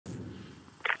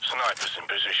snipers in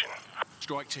position.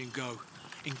 Strike team go.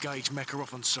 Engage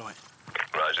Makarov on site.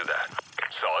 Roger that.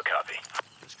 Solid copy.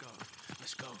 Let's go.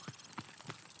 Let's go.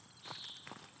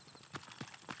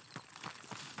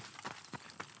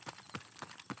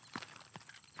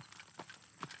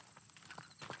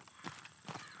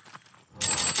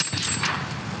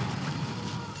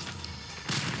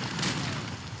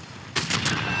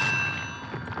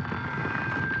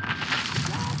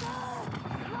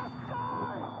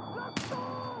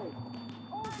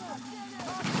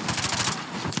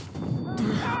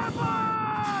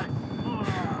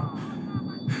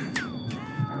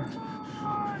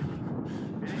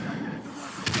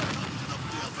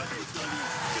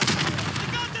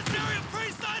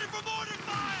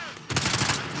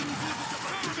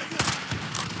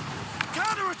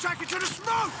 Counter-attack into the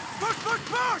smoke! Push, push,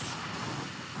 push!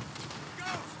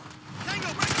 Go!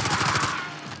 Tango, break the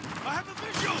I have a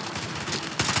visual!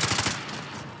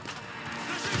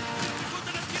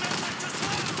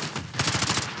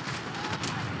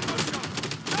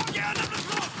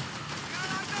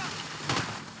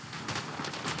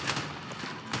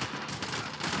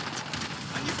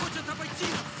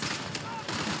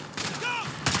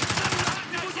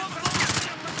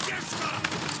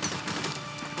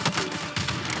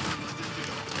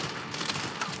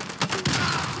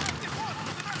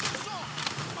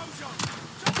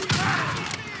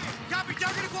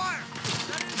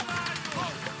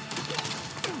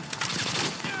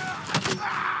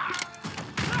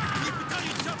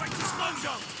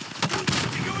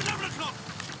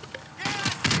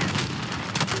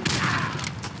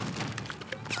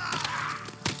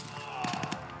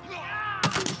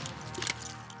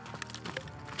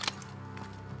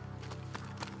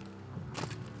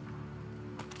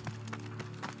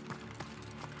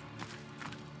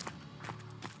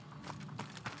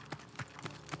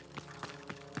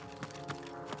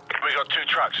 We got 2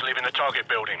 trucks leaving the target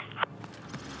building.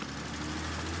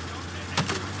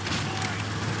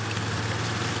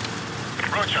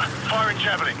 Roger. Firing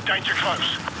javelin. Danger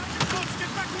close.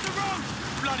 Get back to the road!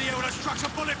 Bloody hell, those trucks are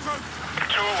bulletproof!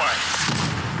 2 away.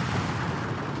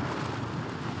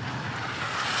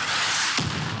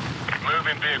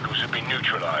 Moving vehicles have been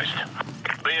neutralized.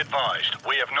 Be advised,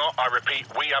 we have not, I repeat,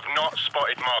 we have not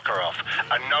spotted Makarov,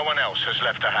 and no one else has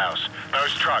left the house.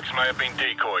 Those trucks may have been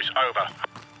decoys. Over.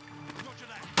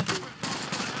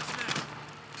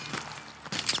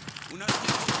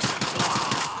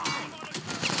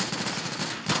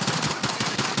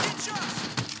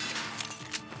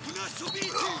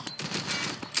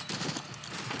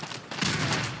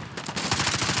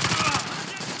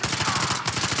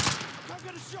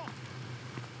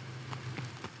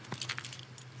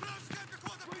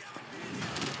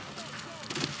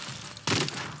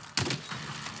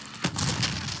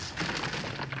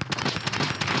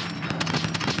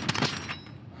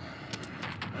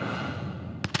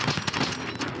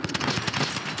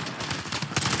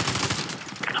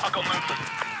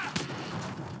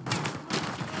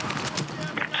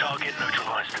 Target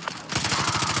neutralized.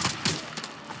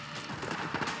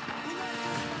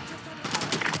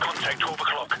 Contact 12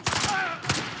 o'clock.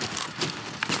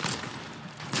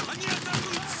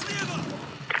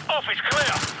 Office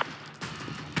clear.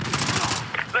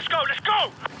 Let's go, let's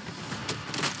go!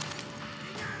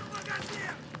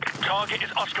 Target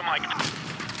is Oscar Mike.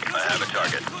 I have a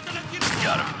target.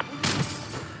 Got him.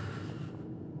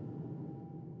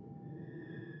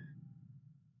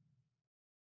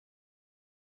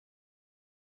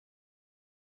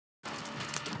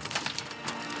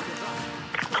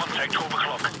 Contact 12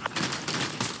 o'clock.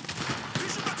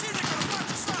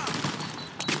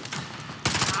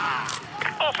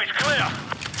 Office clear.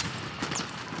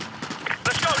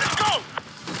 Let's go, let's go!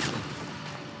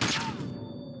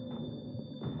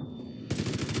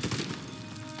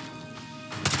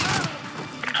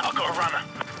 I've got a runner.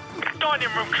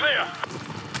 Dining room clear.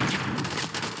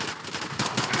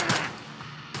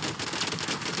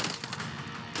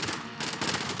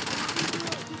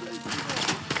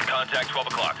 Contact 12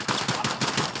 o'clock.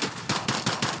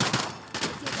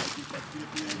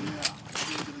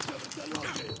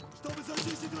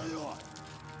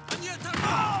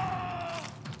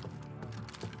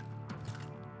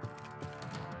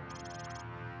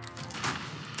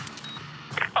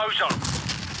 Ozone.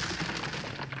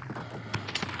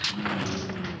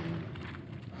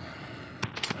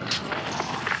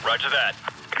 Roger that.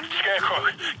 Scarecrow,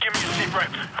 give me a sit rep.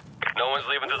 No one's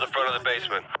leaving to the front of the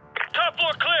basement. Top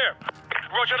floor clear.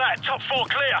 Roger that. Top 4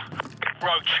 clear.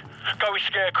 Roach, go with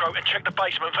Scarecrow and check the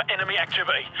basement for enemy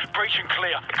activity. Breach and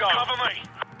clear. Go. Cover me.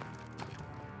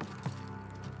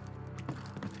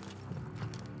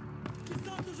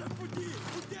 Десант уже в пути!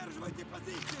 Удерживайте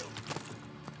позицию!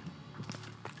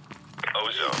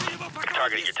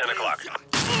 target at your 10 o'clock.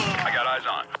 I got eyes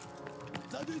on.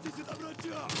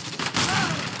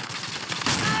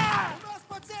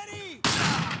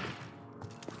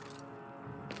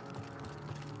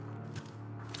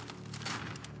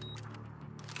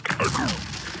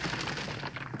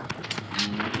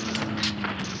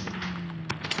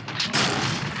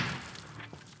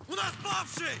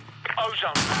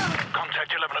 Ozone.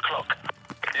 Contact 11 o'clock.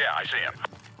 Yeah, I see him.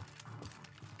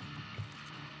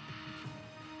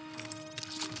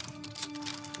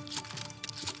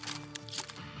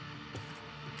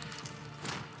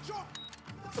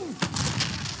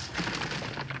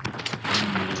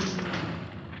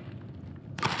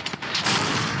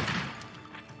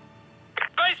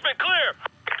 Basement clear!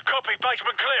 Copy,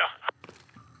 basement clear.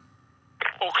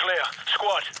 All clear.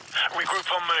 Squad,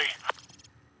 regroup on me.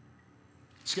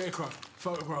 Scarecrow,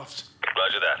 photographed.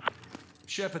 Roger that.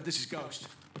 Shepard, this is Ghost.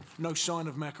 No sign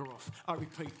of Makarov. I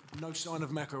repeat, no sign of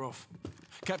Makarov.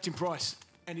 Captain Price,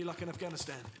 any luck in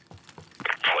Afghanistan?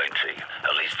 Plenty.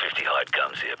 At least 50 hide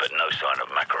guns here, but no sign of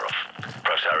Makarov.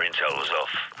 Perhaps our intel was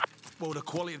off. Well, the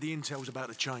quality of the intel's about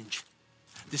to change.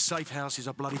 This safe house is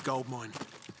a bloody gold mine.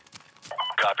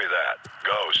 Copy that.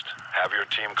 Ghost, have your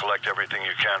team collect everything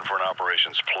you can for an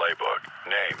operations playbook.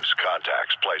 Names,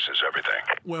 contacts, places, everything.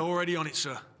 We're already on it,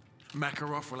 sir.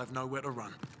 Makarov will have nowhere to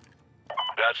run.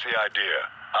 That's the idea.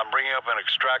 I'm bringing up an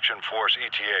extraction force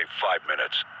ETA 5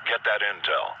 minutes. Get that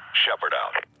intel. Shepard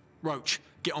out. Roach,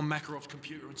 get on Makarov's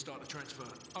computer and start the transfer.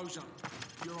 Ozone,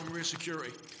 you're on rear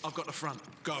security. I've got the front.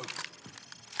 Go.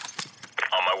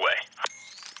 On my way.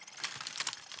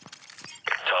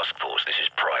 Task Force, this is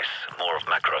Price. More of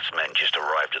Makarov's men just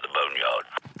arrived at the boneyard.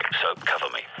 So,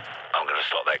 cover me. I'm gonna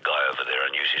slot that guy over there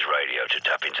and use his radio to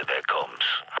tap into their comms.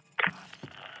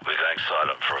 We're going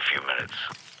silent for a few minutes.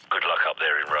 Good luck up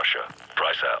there in Russia.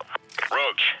 Price out.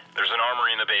 Roach, there's an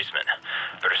armory in the basement.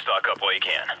 Better stock up while you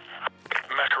can.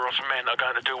 Makarov's men are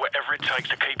going to do whatever it takes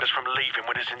to keep us from leaving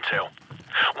with his intel.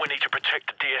 We need to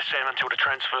protect the DSM until the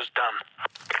transfer's done.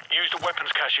 Use the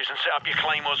weapons caches and set up your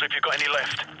claymores if you've got any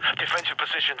left. Defensive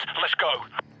positions, let's go.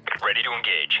 Ready to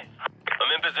engage.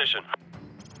 I'm in position.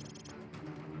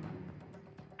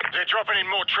 They're dropping in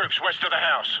more troops west of the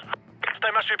house.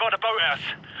 They must be by the boathouse.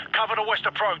 Cover the west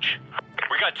approach.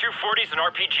 We got 240s and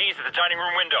RPGs at the dining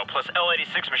room window, plus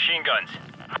L-86 machine guns.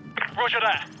 Roger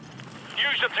that.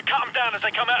 Use them to cut them down as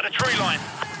they come out of the tree line.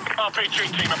 RPG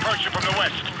team approaching from the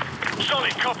west.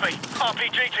 Solid copy.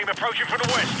 RPG team approaching from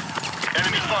the west.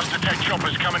 Enemy fast attack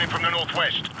choppers coming in from the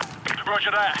northwest.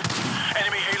 Roger that.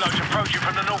 Enemy helos approaching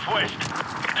from the northwest.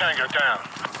 Tango down.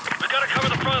 We gotta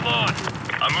cover the front lawn.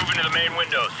 I'm moving to the main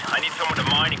windows. I need someone to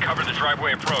mine and cover the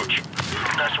driveway approach.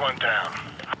 That's one down.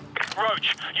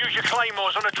 Roach, use your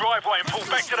claymores on the driveway and pull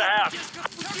back to the house.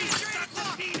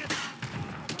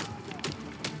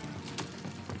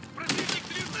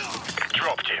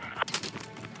 Dropped him.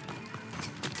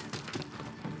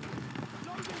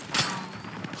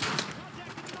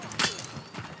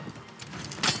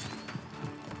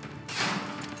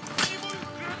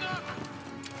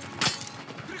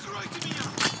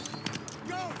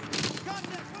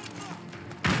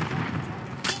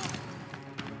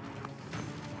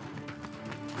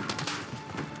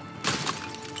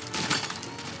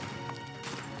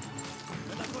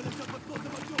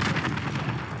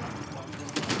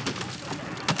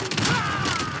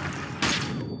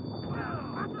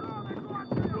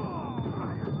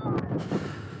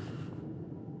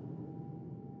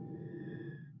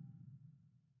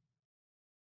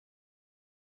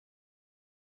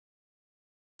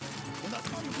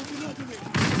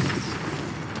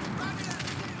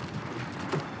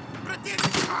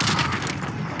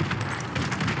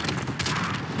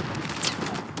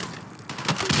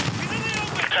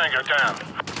 Tango down.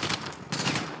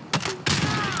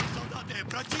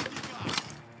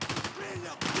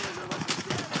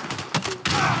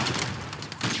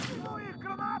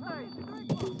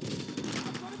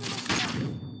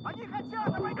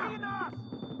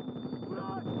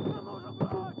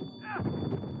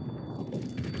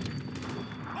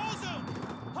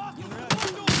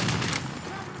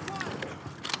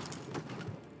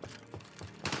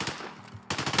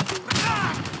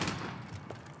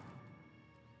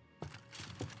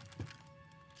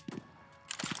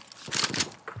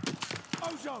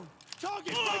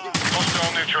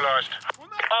 Hostile neutralized.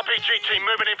 RPG team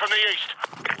moving in from the east.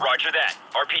 Roger that.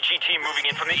 RPG team moving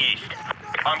in from the east.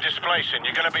 I'm displacing.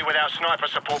 You're going to be without sniper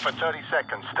support for 30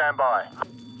 seconds. Stand by. What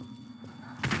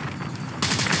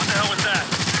the hell was that?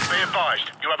 Be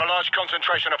advised. You have a large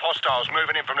concentration of hostiles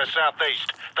moving in from the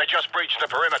southeast. They just breached the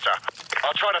perimeter.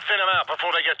 I'll try to thin them out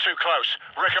before they get too close.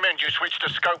 Recommend you switch to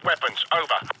scope weapons.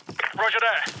 Over. Roger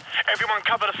that. Everyone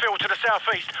cover the field to the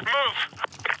southeast. Move!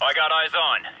 I got eyes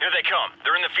on. Here they come.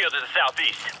 They're in the field to the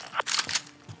southeast.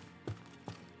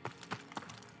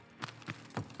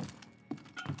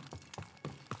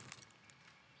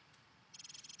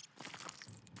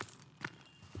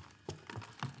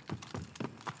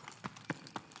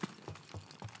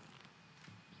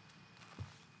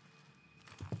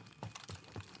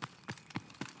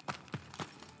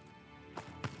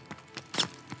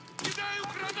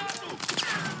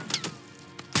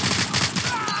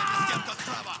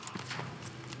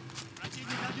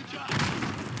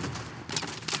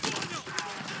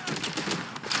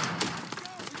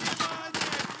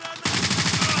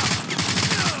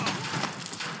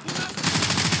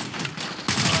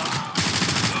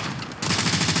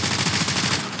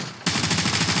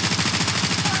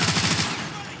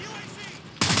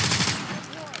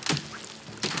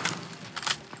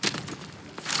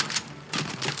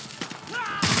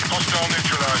 Hostile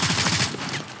neutralized.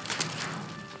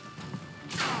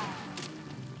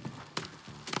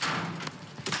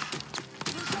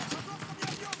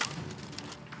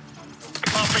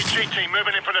 RPG team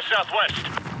moving in from the southwest.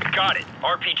 Got it.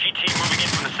 RPG team moving in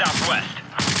from the southwest.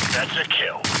 That's a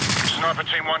kill. Sniper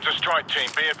team 1's a strike team.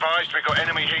 Be advised, we've got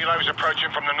enemy helos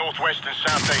approaching from the northwest and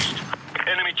southeast.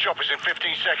 Enemy choppers in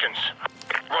 15 seconds.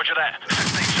 Roger that.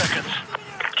 15 seconds.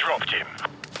 Dropped him.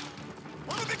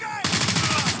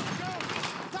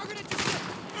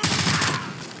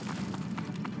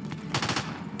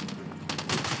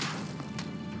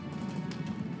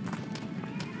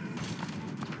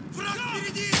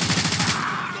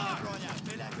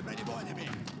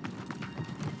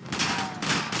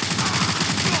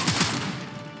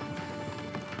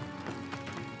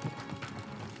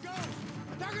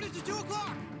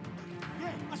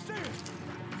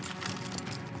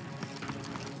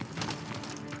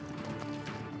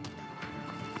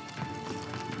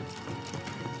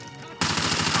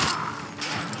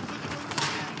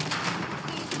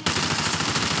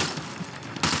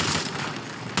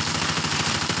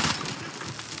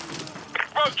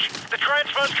 The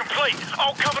transfer's complete.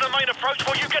 I'll cover the main approach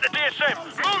while you get the DSM.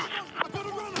 Move!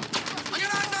 I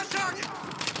got eyes on target!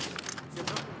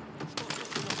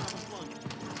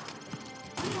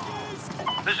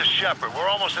 This is Shepard. We're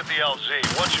almost at the LZ.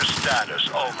 What's your status?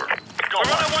 Over. Go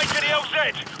We're on on. our way to the LZ.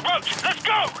 Roach, let's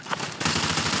go!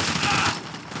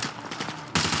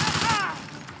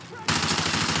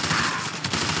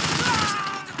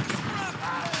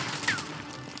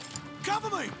 Cover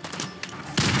me!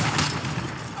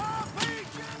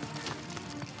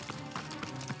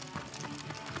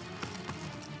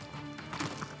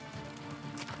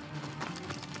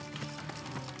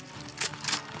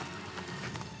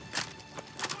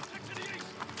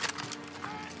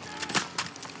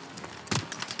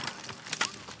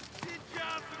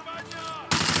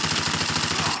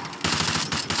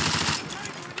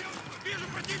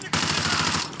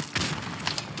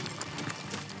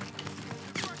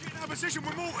 Position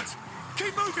with mortars.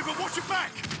 Keep moving, but watch your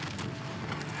back.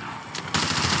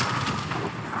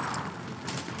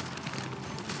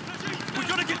 We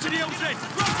gotta get to the LZ.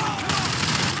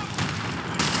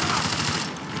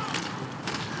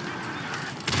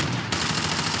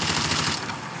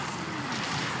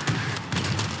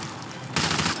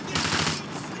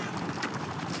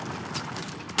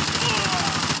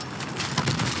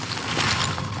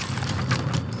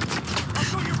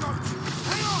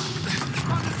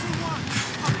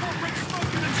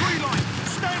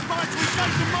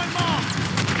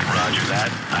 Roger that.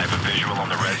 I have a visual on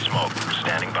the red smoke.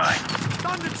 Standing by.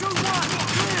 Thunder 2-1.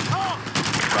 Cleared hot.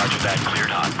 Roger that. Cleared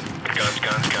hot. Guns,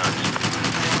 guns, guns.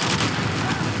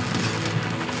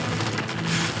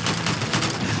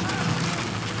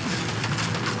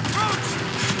 Roach!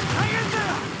 Hang in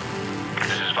there!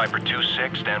 This is Viper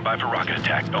 2-6. Stand by for rocket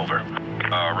attack. Over.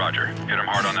 Roger. Hit them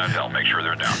hard on that hill. Make sure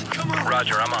they're down. Come on!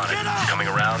 Roger, I'm on it. Coming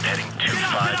around, heading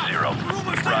 250.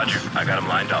 Roger, I got him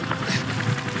lined up.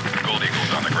 Gold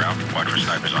Eagle's on the ground. Watch for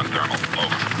snipers on thermal.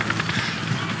 Over.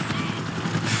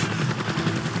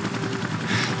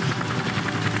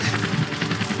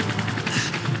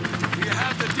 Do you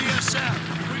have the DSM?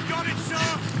 We got it,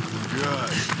 sir!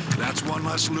 Good. That's one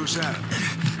less loose end.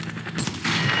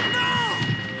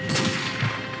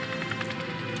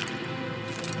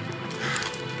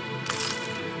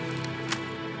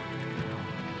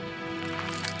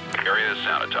 Area is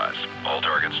sanitized. All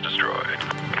targets destroyed.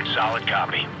 Solid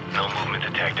copy. No movement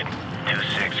detected.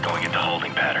 2-6 going into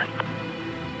holding pattern.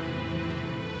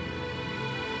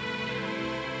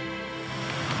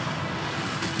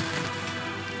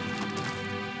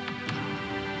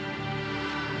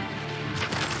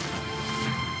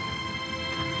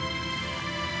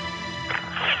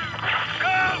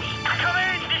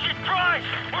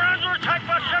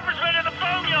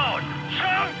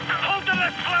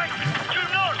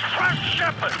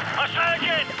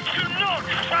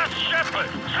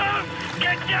 Son,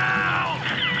 get down!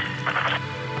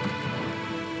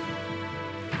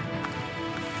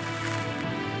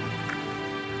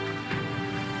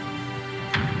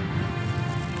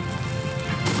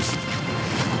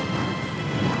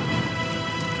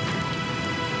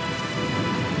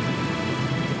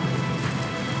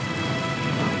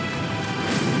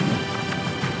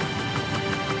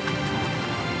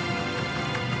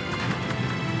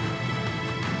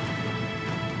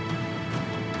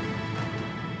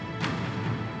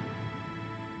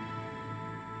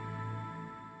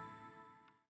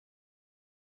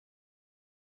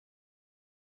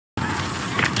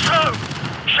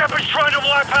 Shepard's trying to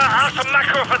wipe out us and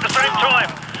Makarov at the same time.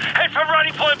 Head for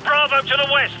Rally Point Bravo to the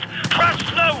west.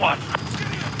 Trust no one.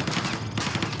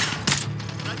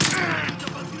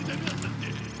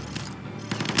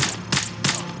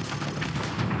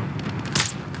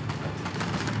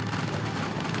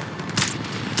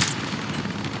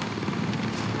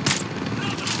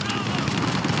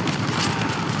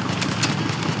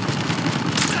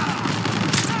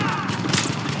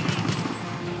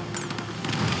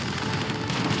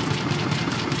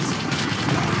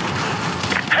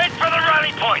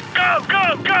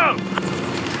 Go!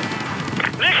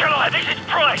 Nikolai, this is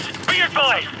Price. Be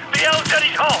advised, the LZ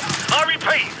is hot. I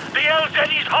repeat, the LZ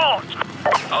is hot.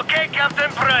 Okay, Captain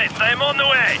Price, I'm on the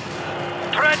way.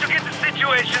 Try to get the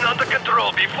situation under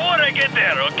control before I get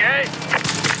there, okay?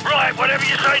 Right, whatever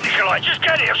you say, Nikolai, just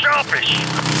get here, sharpish.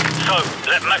 So,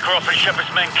 let Makarov and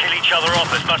Shepard's men kill each other off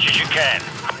as much as you can.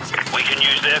 We can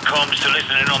use their comms to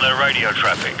listen in on their radio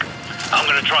traffic. I'm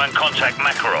gonna try and contact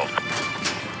Makarov.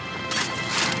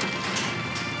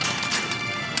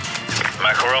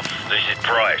 Makarov, this is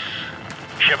Price.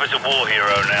 Shepard's a war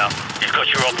hero now. He's got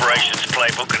your operations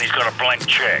playbook and he's got a blank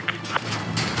check.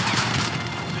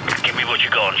 Give me what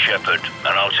you got on Shepard,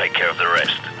 and I'll take care of the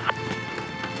rest.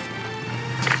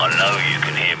 I know you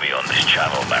can hear me on this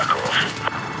channel, Makarov.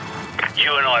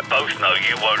 You and I both know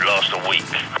you won't last a week.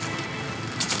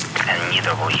 And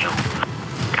neither will you.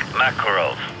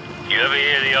 Makarov, you ever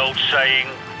hear the old saying,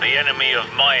 the enemy of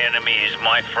my enemy is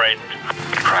my friend?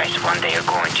 Price, one day you're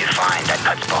going to find that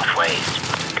cuts both ways.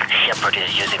 Shepard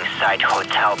is using Site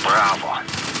Hotel Bravo.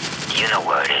 You know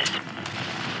where it is.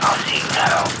 I'll see you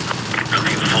now.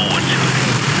 Looking forward to it.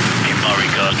 Give my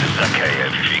regards to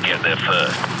Zakhaev if you get there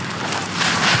first.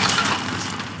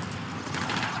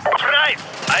 Price,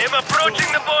 I am approaching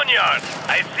the boneyard.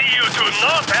 I see you do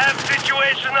not have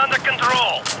situation under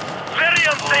control. Very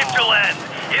unsafe to land.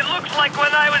 It looks like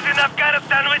when I was in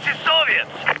Afghanistan with the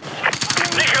Soviets.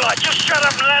 Nikolai, just shut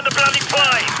up and land the bloody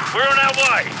plane. We're on our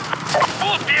way.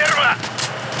 Первое.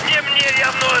 Мне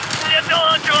явно не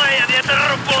долгое это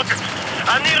работа.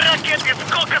 Они ракеты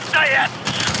сколько стоят.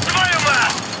 Твою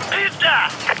мать! Пизда!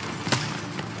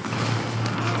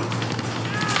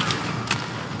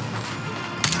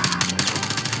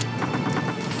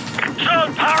 So,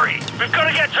 hurry! We've got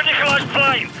to get to Nikolai's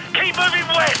plane. Keep moving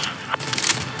west.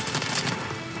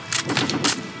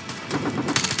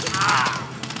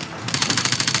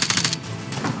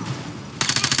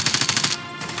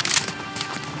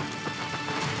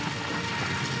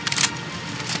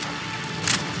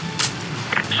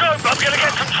 I'm gonna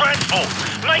get some transport.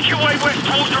 Make your way west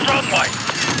towards the runway.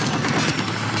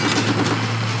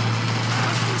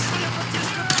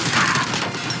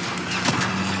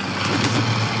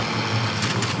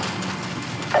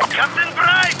 Captain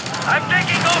Bright, I'm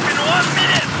taking off in 1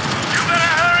 minute. You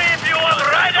better hurry if you want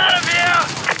right out of here.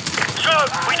 So,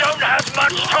 we don't have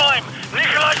much time.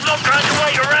 Nikolai's not going to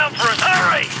wait around for us.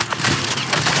 Hurry!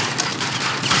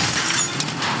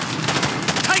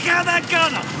 Take out that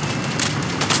gunner!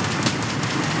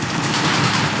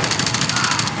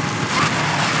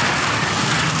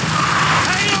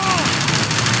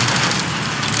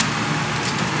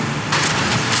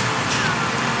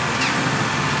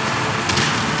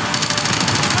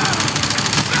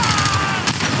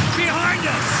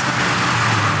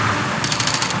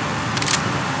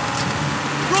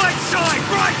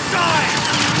 Right side!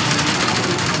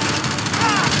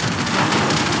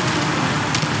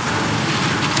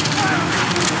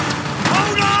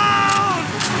 Hold on!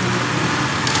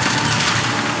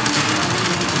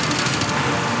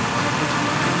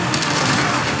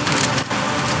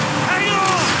 Hang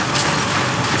on!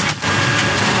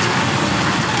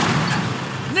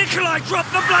 Nikolai, drop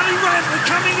the bloody ramp! We're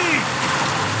coming in!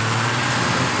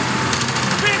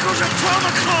 Vehicles at 12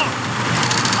 o'clock!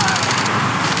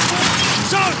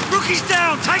 So, rookie's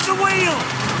down! Take the wheel!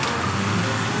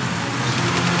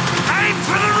 Aim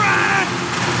for the ramp!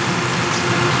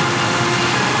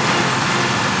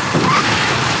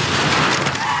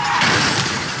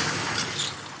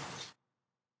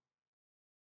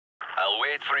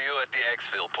 wait for you at the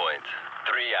exfil point.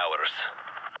 3 hours.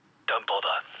 Don't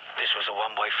bother. This was a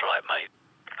one-way flight, mate.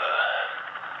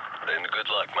 Then good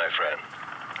luck, my friend.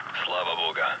 Slava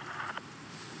Boga.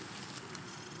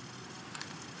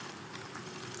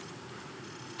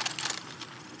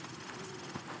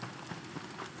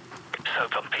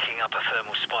 Soap, I'm picking up a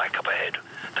thermal spike up ahead.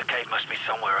 The gate must be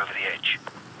somewhere over the edge.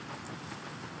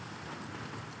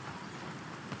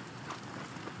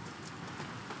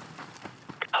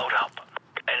 Hold up.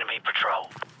 Enemy patrol.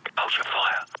 Hold your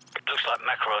fire. Looks like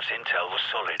Makarov's intel was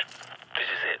solid. This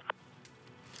is it.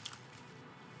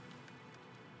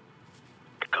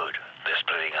 Good. They're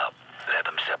splitting up. Let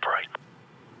them separate.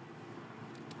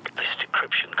 This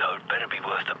decryption code better be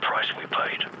worth the price we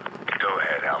paid. Go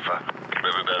ahead, Alpha.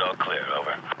 Riverbed all clear,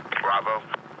 over. Bravo.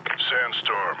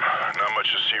 Sandstorm. Not much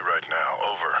to see right now.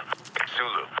 Over.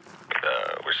 Zulu.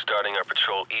 We're starting our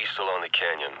patrol east along the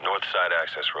canyon. North side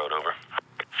access road, over.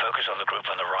 Focus on the group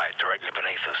on the right, directly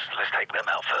beneath us. Let's take them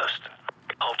out first.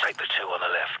 I'll take the two on the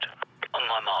left. On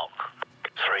my mark.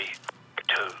 3,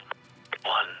 2,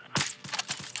 1.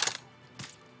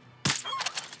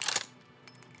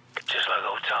 Just like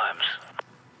old times.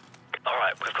 All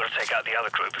right, we've got to take out the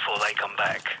other group before they come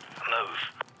back. Move.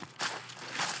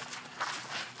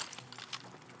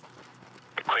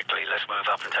 Quickly, let's move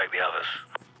up and take the others.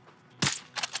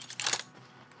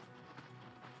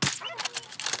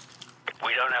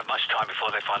 We don't have much time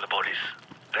before they find the bodies.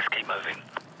 Let's keep moving.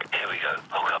 Here we go.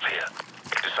 Hold up here.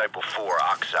 Disciple 4,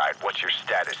 Oxide. What's your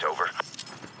status, over?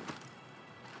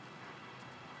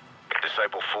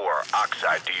 Disciple 4,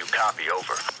 Oxide. Do you copy,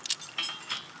 over?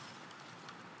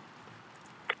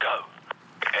 Go.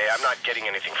 Hey, I'm not getting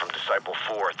anything from Disciple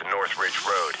 4 at the North Ridge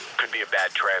Road. Could be a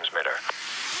bad transmitter.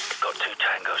 Got 2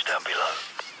 tangos down below.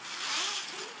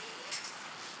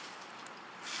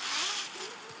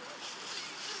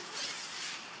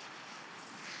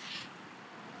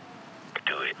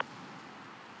 Do it.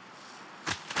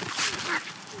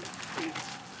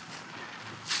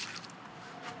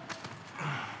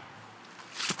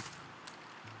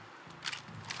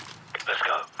 Let's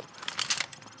go.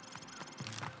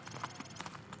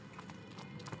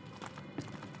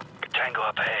 Tango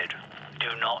up ahead. Do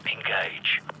not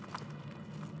engage.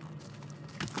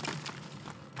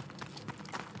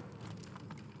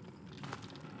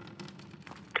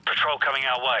 Patrol coming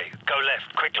our way. Go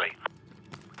left, quickly.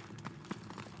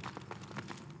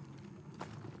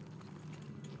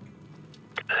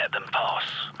 Let them pass.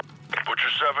 Butcher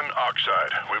 7,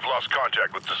 Oxide. We've lost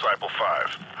contact with Disciple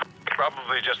 5.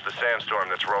 Probably just the sandstorm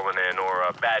that's rolling in, or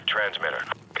a bad transmitter.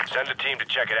 Send a team to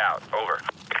check it out. Over.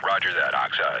 Roger that,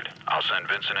 Oxide. I'll send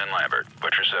Vincent and Lambert.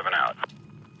 Butcher 7 out.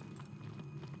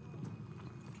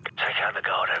 Take out the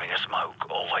guard having a smoke,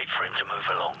 or wait for him to move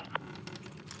along.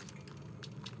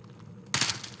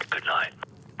 Good night.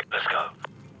 Let's go.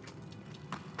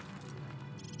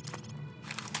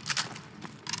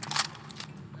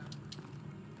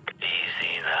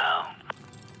 Easy now.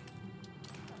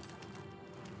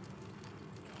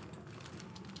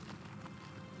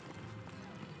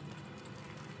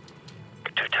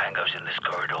 Two tangos in this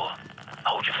corridor.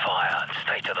 Hold your fire and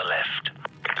stay to the left.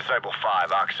 Disciple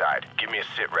 5, Oxide. Give me a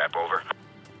sit rep, over.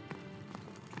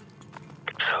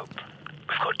 Soap,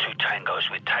 we've got 2 tangos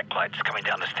with tack lights coming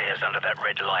down the stairs under that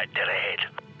red light dead ahead.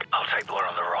 I'll take the one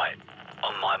on the right.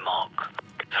 On my mark.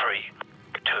 3,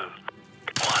 2,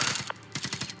 1.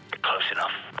 Close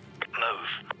enough. Move.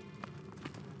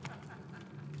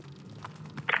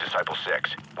 Disciple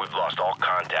 6, we've lost all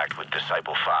contact with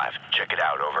Disciple 5. Check it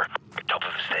out, over. Top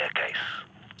of the staircase.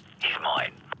 He's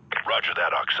mine. Roger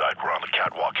that, Oxide. We're on the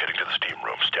catwalk heading to the steam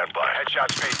room. Stand by.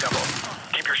 Headshots made, double.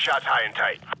 Keep your shots high and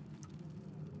tight.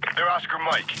 They're Oscar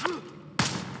Mike.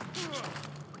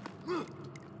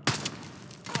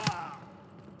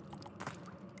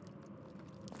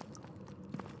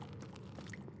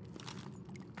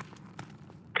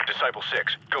 Disciple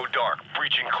 6, go dark.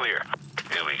 Breaching clear.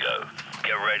 Here we go.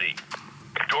 Get ready.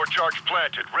 Door charge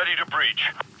planted. Ready to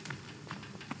breach.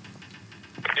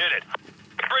 Hit it.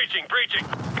 Breaching, breaching.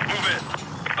 Move in.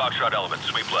 Foxtrot element,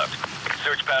 sweep left.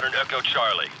 Search pattern Echo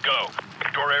Charlie. Go.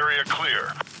 Door area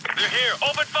clear. They're here.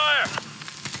 Open fire.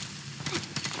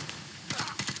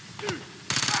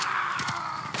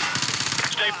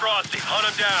 Stay frosty. Hunt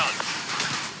them down.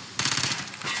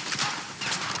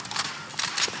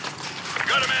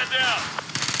 Got a man down.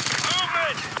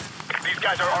 Movement. These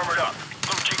guys are armored up.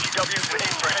 Little GTWs and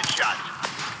aim for headshots.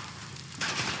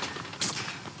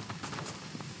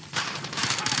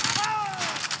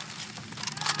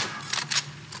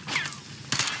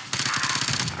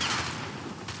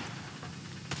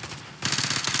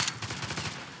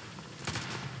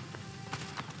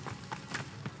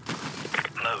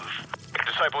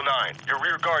 Disciple 9. Your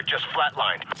rear guard just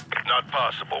flatlined. Not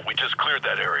possible. We just cleared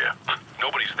that area.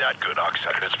 Nobody's that good,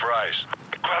 Oxide. It's Price.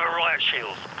 Grab a riot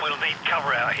shield. We'll need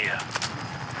cover out here.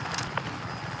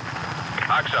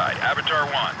 Oxide, Avatar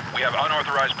 1. We have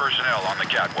unauthorized personnel on the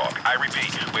catwalk. I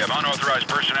repeat, we have unauthorized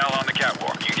personnel on the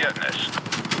catwalk. You getting this?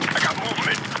 I got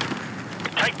movement.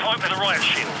 Take point with the riot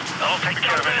shield. I'll take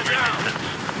care of any resistance.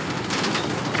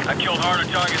 I killed harder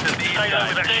targets than the east Stay side.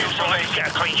 over that shield so I can get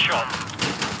a clean shot.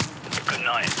 Good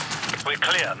night. We're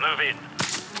clear. Move in.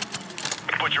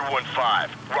 Butcher 1-5.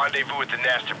 Rendezvous at the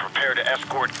nest and prepare to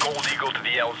escort Gold Eagle to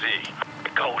the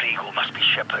LZ. Gold Eagle must be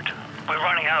Shepard. We're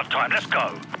running out of time. Let's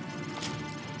go.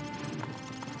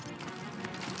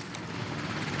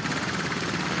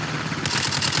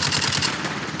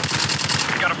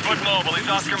 Got a foot mobile. He's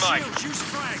Oscar Mike. Use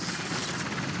frag.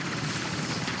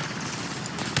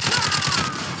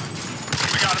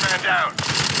 We got a man down.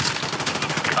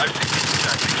 I've seen these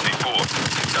tactics before.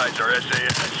 These guys are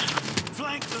SAS.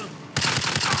 Flank them.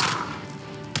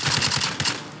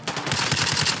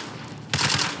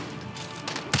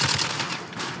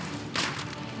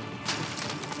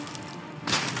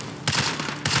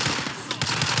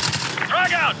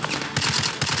 Frag out!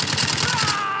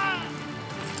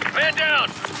 Man down!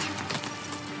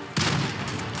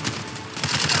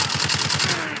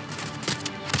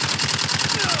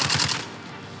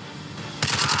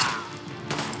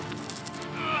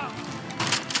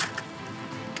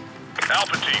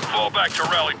 Alpha team, fall back to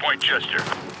Rally Point Chester.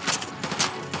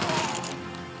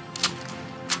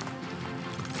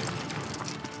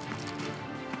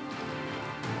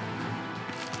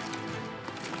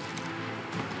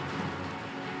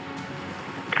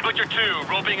 Butcher 2,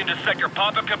 roping into Sector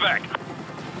Papa, Quebec.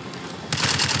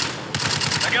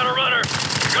 I got a runner.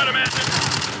 Got a man.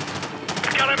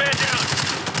 Got a man down.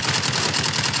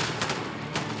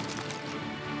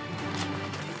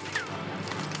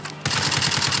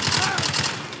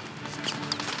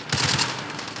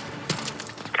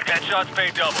 Headshots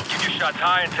pay double. Keep your shots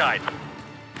high and tight.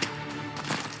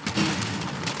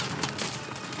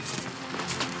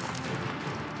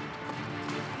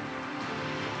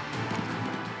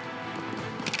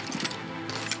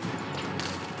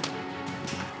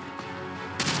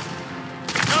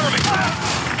 Cover me.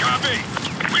 Copy.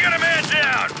 We got a man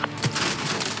down.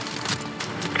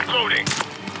 Loading.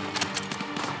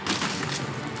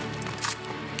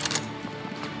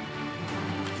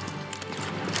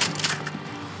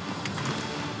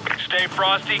 Stay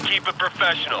frosty, keep it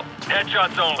professional.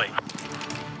 Headshots only.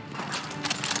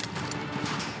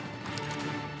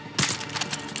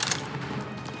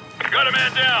 Got a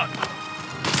man down.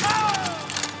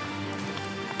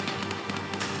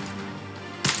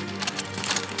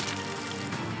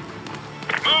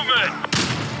 Movement!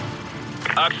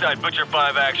 Oxide, Butcher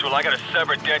 5 actual. I got a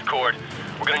severed dead cord.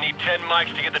 We're gonna need 10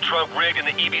 mics to get the trunk rigged and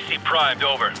the EBC primed.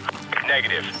 Over.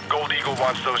 Negative. Gold Eagle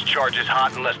wants those charges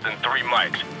hot in less than 3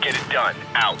 mics. Get it done.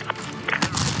 Out.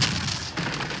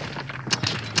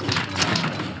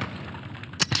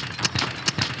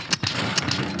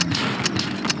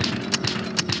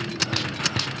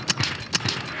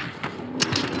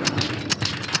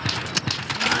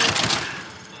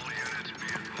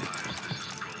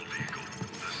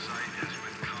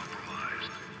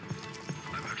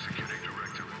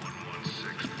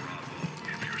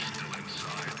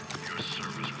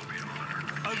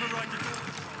 Override the door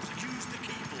controls. Use the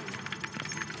keyboard.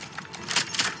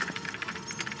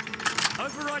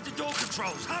 Override the door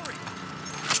controls. Hurry!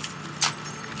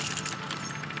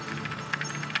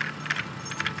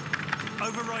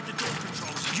 Override the door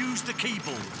controls. Use the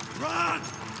keyboard. Run!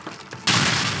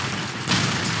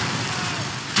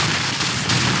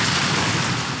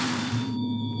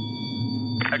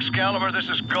 Excalibur, this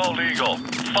is Gold Eagle.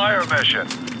 Fire mission.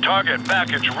 Target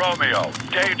package Romeo.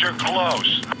 Danger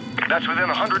close. That's within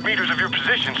 100 meters of your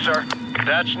position, sir.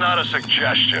 That's not a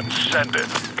suggestion. Send it.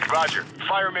 Roger.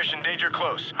 Fire mission, danger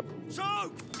close. So,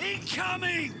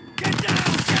 incoming! Get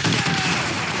down! Get down!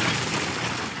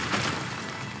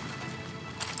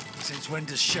 Since when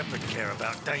does Shepard care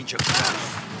about danger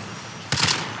close?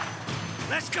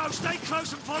 Let's go! Stay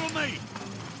close and follow me!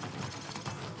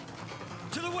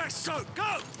 To the west, so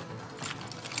go!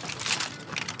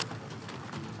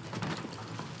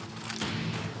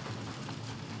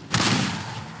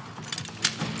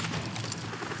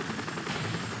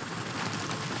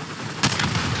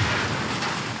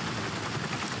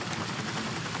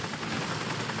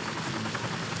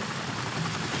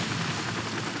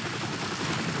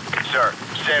 Sir,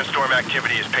 sandstorm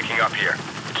activity is picking up here.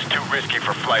 It's too risky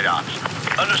for flight ops.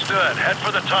 Understood. Head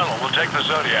for the tunnel. We'll take the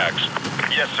Zodiacs.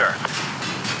 Yes, sir.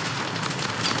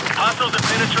 Hostiles are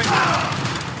penetrating.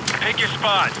 Pick your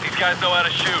spots. These guys know how to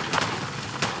shoot.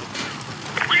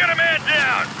 We got a man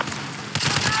down!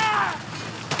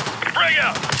 Bring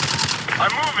out!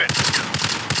 I'm moving!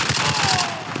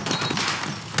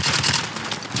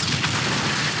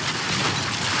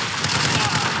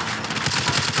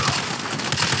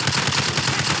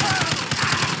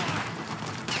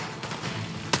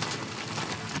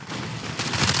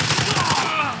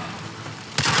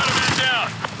 Got a man down!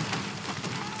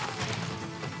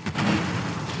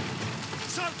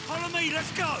 So, follow me,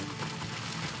 let's go!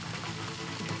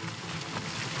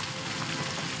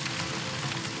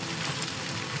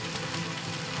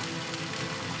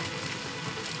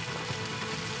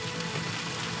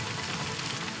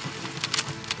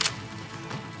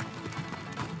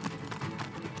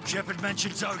 Shepard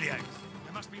mentioned Zodiac.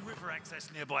 There must be river access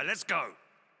nearby. Let's go.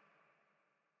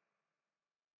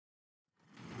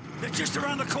 They're just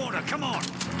around the corner. Come on.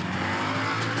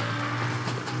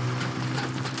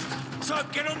 So,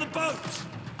 get on the boat.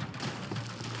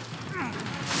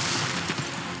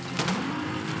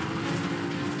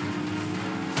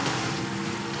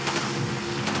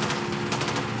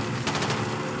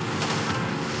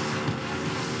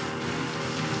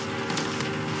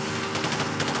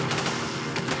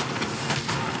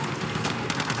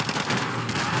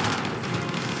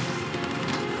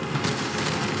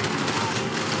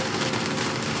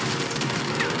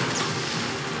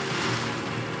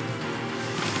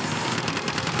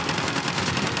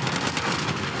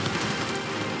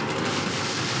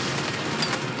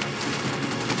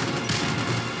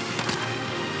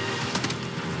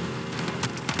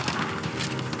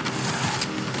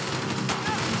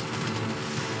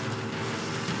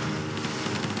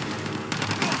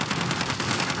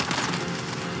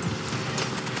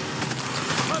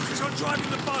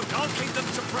 Driving the boat, I'll keep them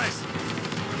suppressed.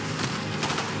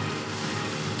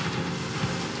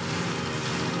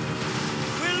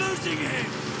 We're losing him!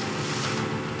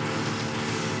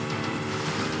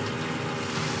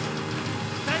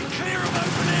 They clear of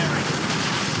open area!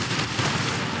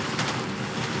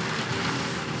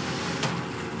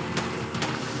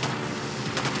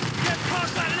 Get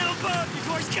past that little bird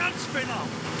before his guns spin off!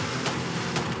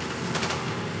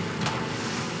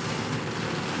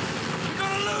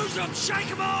 Lose them! Shake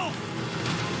them off!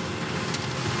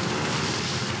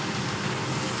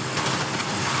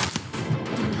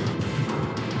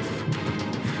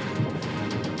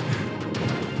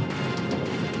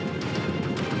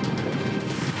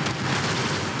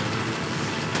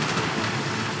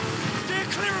 Steer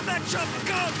clear of that chopper!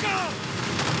 Go! Go!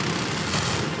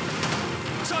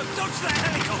 So, dodge that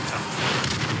helicopter!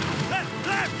 Left!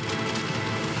 Left!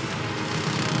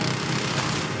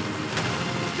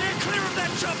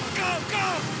 Chopper, go, go!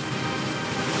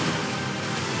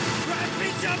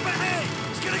 Rapids up ahead!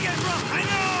 It's gonna get rough, hang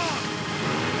on!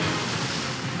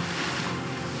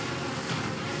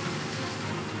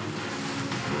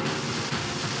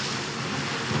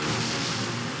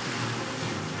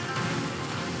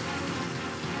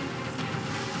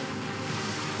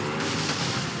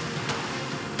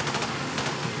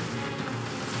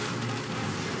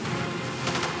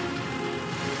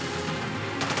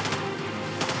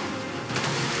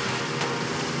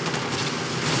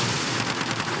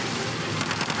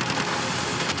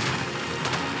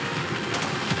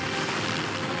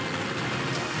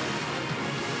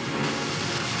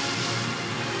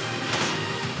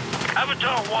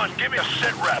 Avatar 1, give me a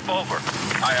sit rep, over.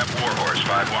 I have Warhorse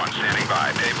 5-1 standing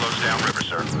by. Pablo's downriver,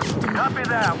 sir. Copy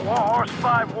that. Warhorse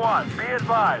 5-1. Be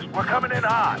advised, we're coming in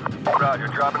hot. Roger,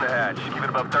 dropping the hatch. Keep it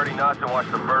above 30 knots and watch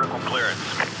the vertical clearance.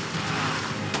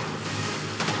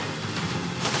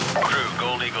 Crew,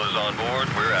 Gold Eagle is on board.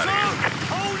 We're out of here.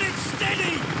 Hold it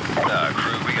steady!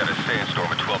 Crew, we got a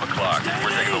sandstorm at 12 o'clock. Steady.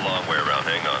 We're taking a long way around.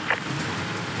 Hang on.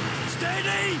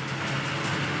 Steady!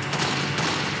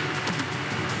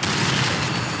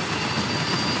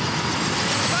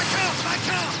 Back up! Back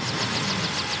up!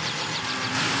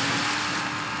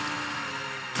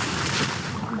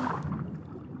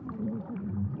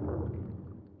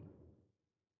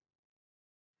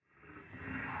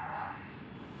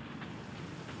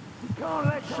 Can't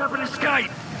let Shepard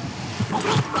escape!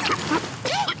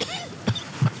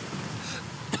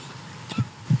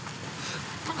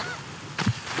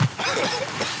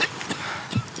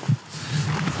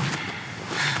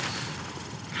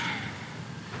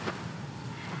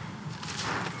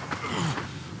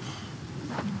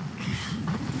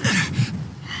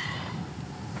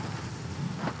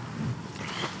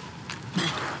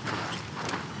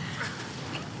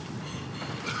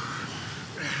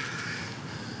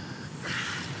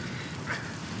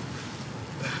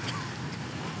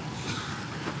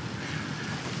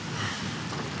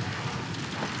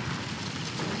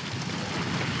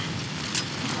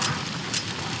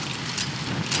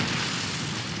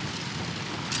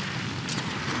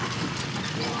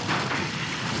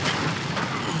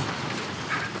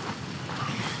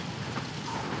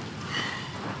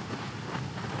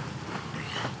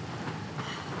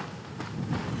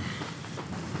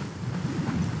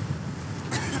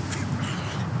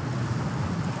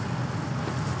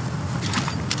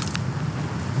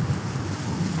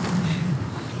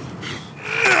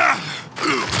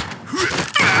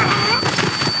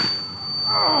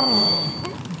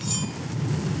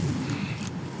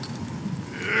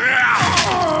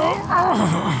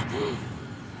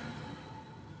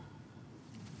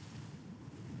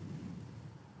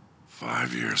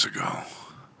 5 years ago,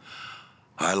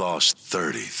 I lost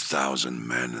 30,000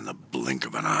 men in the blink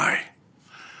of an eye.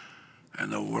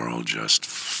 And the world just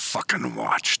fucking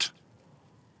watched.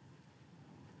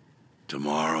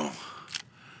 Tomorrow,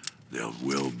 there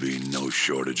will be no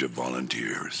shortage of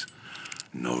volunteers,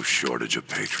 no shortage of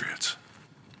patriots.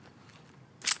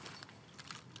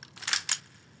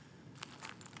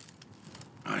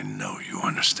 I know you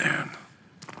understand.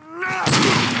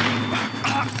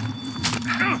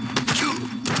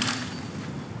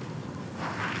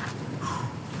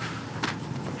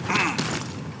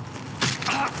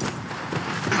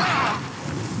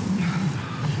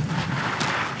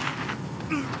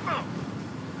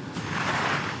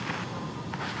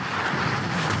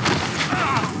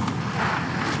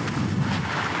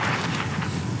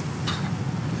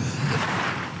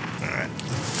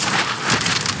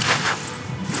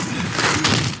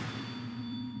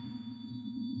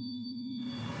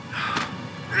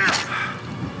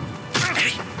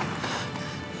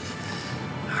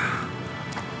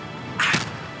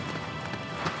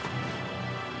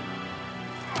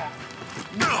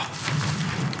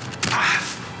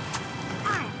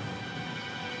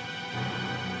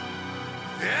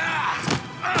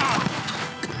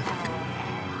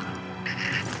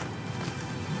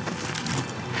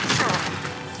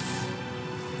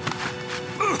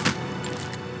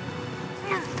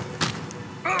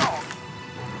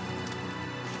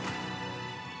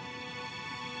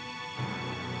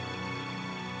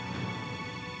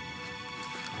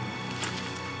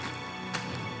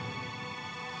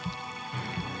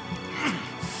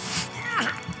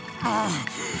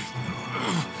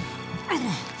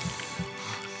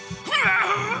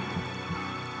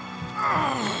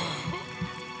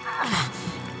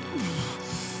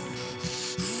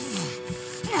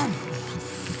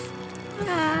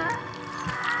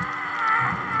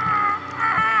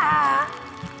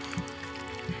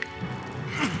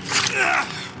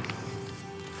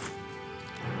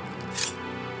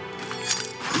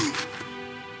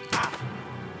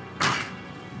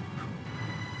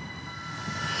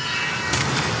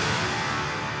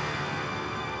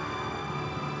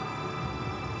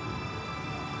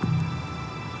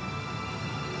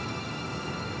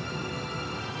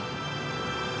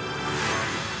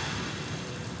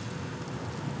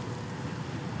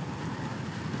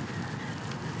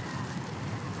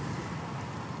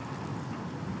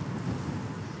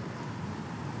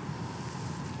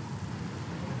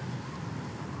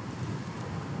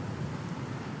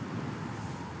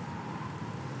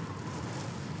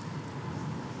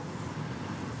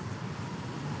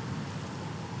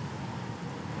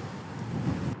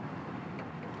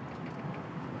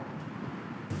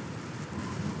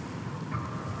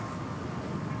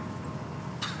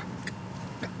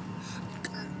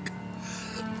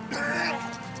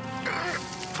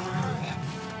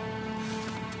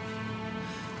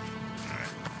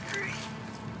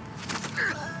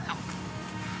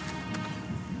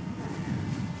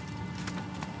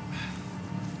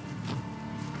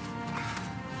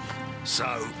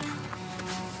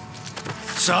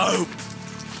 Soap!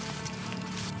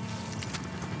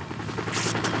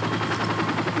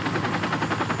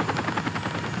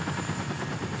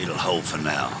 It'll hold for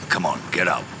now. Come on, get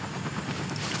up.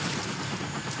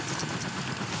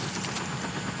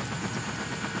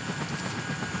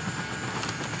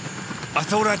 I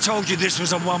thought I told you this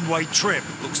was a one-way trip.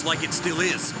 Looks like it still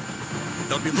is.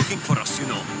 They'll be looking for us, you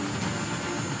know.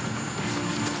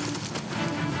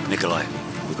 Nikolai,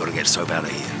 we've got to get Soap out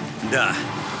of here.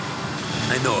 Nah.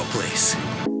 I know a place.